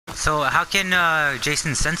So how can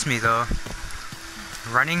Jason sense me though?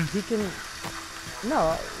 Running? He can.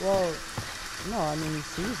 No, well, no. I mean, he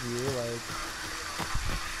sees you. Like,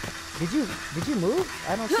 did you move?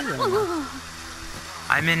 I don't see you anymore.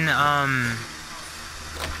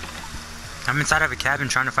 I'm inside of a cabin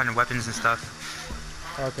trying to find weapons and stuff.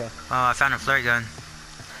 Okay. Oh, I found a flare gun.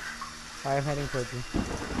 I'm heading towards you.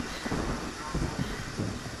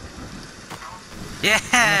 Yeah!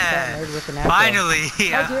 Finally!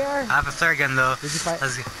 I have a flare gun though. Did you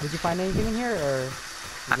find anything in here, or?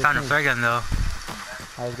 I found a flare gun though.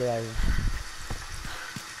 I was good out of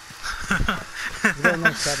here. You got a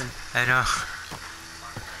nice cabin. I know.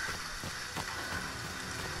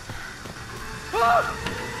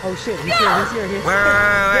 Oh shit, he's here.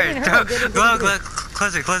 Wait. Go,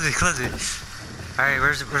 close it. Alright,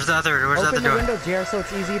 where's the other door? Open the window, JR, so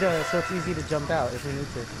it's easy to jump out if we need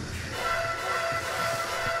to.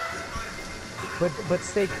 But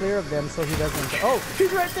stay clear of them so he doesn't. Oh,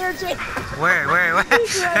 he's right there, Jake. Where?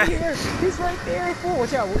 He's right here. He's right there. Fool,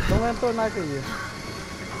 watch out! Don't let him throw a knife at you.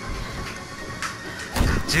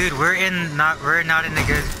 Dude, we're not in a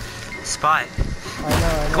good spot. I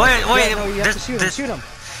know. Wait, yeah, no, you have to shoot him.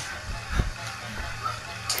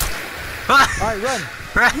 Alright, run.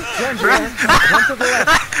 Run to the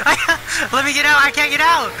left. Let me get out. I can't get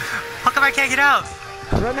out. How come I can't get out?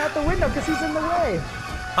 Run out the window because he's in the way.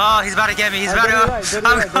 Oh, he's about to get me. He's about to. Right.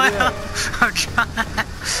 I'm trying.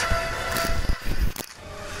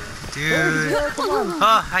 Dude. Come on.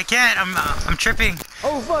 Oh, I can't. I'm tripping.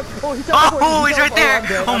 Oh fuck. Oh, he's he's right there.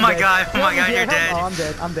 Oh my god, you're dead. Oh, I'm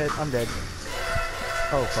dead.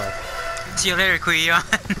 Oh fuck. See you later, Kuyon.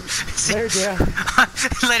 Later, Jay.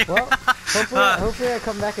 Later. Well, hopefully I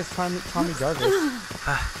come back as Tommy Jarvis.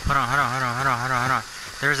 Hold on.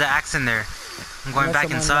 There's an axe in there. I'm going back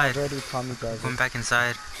inside. Going back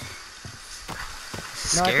inside.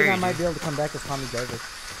 No, I think I might be able to come back as Tommy Jarvis.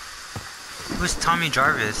 Who's Tommy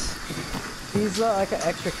Jarvis? He's like an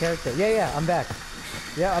extra character. Yeah, I'm back.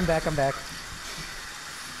 Yeah, I'm back.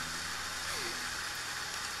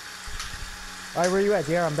 Alright, where you at,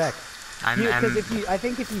 JR? I'm back. Because I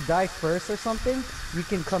think if you die first or something, you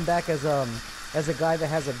can come back as a guy that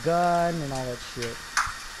has a gun and all that shit.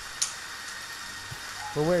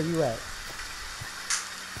 But where are you at?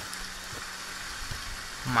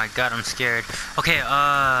 Oh my god, I'm scared. Okay,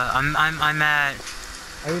 I'm at.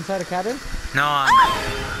 Are you inside a cabin? No, I'm.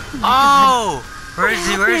 Oh! Where is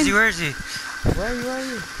he? Where are you?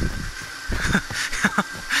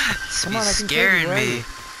 Come on, scaring me.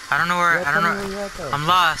 I don't know where. I don't know. I'm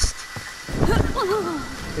lost.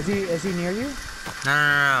 Is he near you?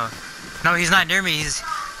 No, he's not near me.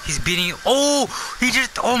 He's beating. Oh,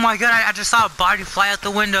 oh my god! I just saw a body fly out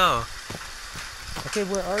the window. Okay,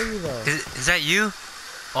 where are you though? Is that you?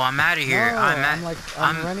 Oh, I'm out of here. No,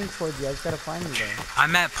 I'm running towards you. I just gotta find you though.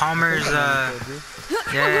 I'm at Palmer's.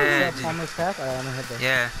 Yeah. Palmer's path. Alright, I'm gonna head there.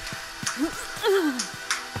 Yeah.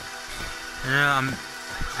 No,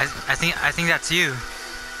 I think that's you.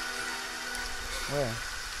 Where?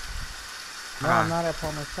 No, I'm not at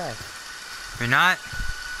Palmer's path. You're not?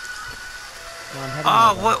 No, I'm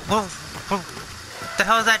heading what the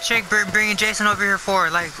hell is that chick bringing Jason over here for?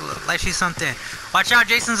 Like she's something. Watch out,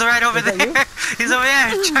 Jason's right over there. He's over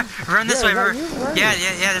there. Run this way. Yeah,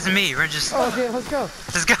 that's me. We're just. Oh, okay, let's go.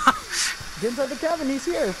 Let's go. Get inside the cabin. He's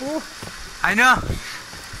here, fool. I know.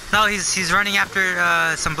 No, he's running after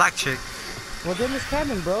some black chick. Well, get in this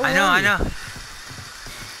cabin, bro. I know.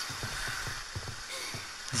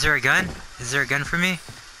 Is there a gun? Is there a gun for me?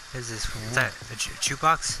 What is this? Is that a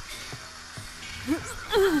jukebox?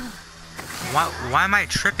 Why am I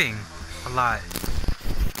tripping a lot?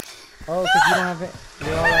 Oh, because you don't have it.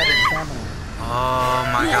 You're all out of stamina. Oh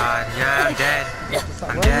my god. Yeah, I'm dead.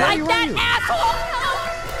 I'm dead. Like that asshole!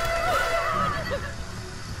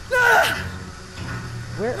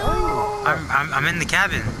 Where are you? I'm in the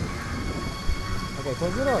cabin. Okay,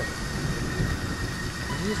 close the door.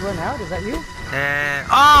 Did you just run out? Is that you?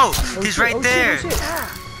 Oh! He's right there! Shit.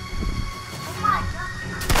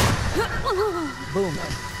 Boom.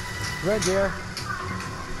 Run, dear.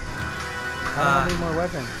 I don't have any more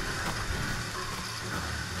weapons.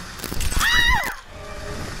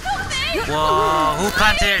 Whoa, who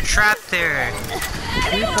planted a trap there?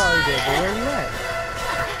 You probably did, but where are you at?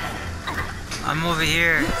 I'm over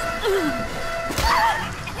here.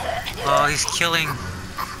 Oh, he's killing.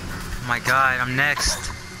 Oh my god, I'm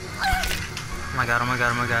next. Oh my god.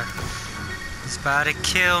 He's about to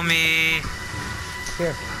kill me.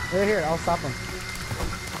 Here, right here, I'll stop him.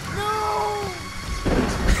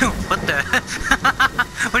 What the?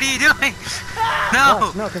 What are you doing? No!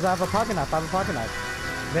 Watch, no, because I have a pocket knife.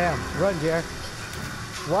 Damn, run, JR.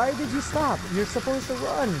 Why did you stop? You're supposed to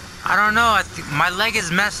run. I don't know. My leg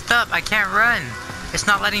is messed up. I can't run. It's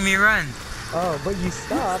not letting me run. Oh, but you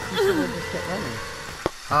stopped. You should have just kept running.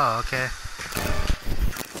 Oh, okay.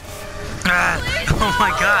 Oh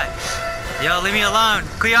my god. Yo, leave me alone.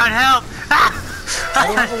 Cleon, help! I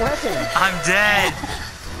don't have a weapon. I'm dead.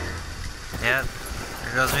 Yep.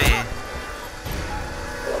 There goes me.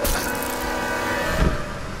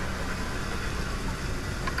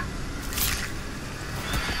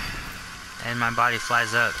 And my body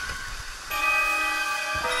flies up.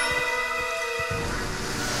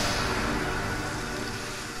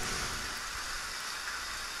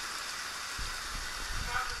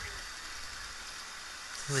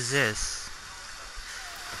 Who is this?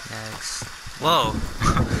 Next. Whoa!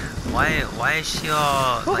 why is she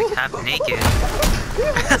all like half naked?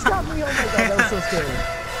 Stop me! Oh my god, that was so scary.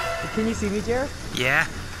 Can you see me, Jared? Yeah.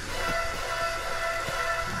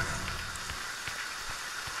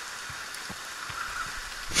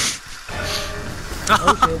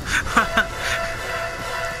 Oh shit.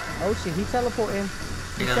 Oh shit, he's teleporting.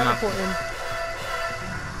 He's teleporting.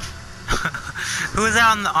 Who is that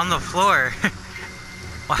on the floor?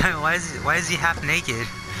 why is he half naked?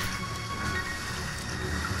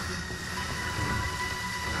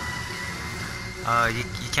 You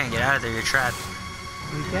can't get out of there, you're trapped.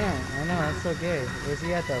 You can't. I know, that's so gay. Where's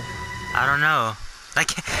he at though? I don't know.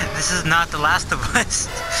 Like, this is not The Last of Us.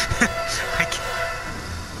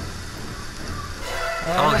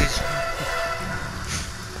 Oh,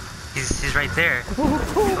 he's right there.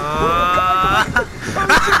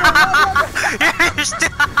 You're still.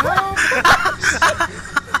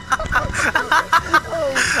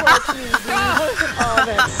 Oh, fuck you, dude. Oh,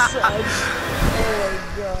 that sucks. Oh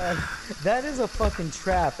my god. That is a fucking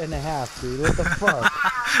trap and a half, dude. What the fuck?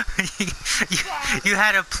 you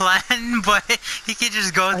had a plan, but you could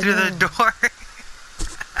just go through the door.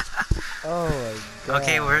 Oh my god.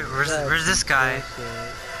 Okay, where's this guy?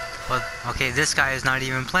 Well, okay, this guy is not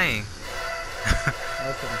even playing.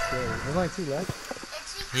 That's pretty scary. There's only 2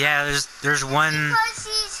 left. Yeah, there's one.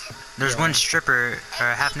 There's one stripper, or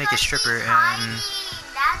a half-naked stripper, and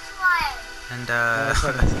That's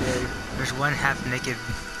fucking scary. there's one half-naked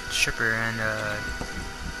stripper, and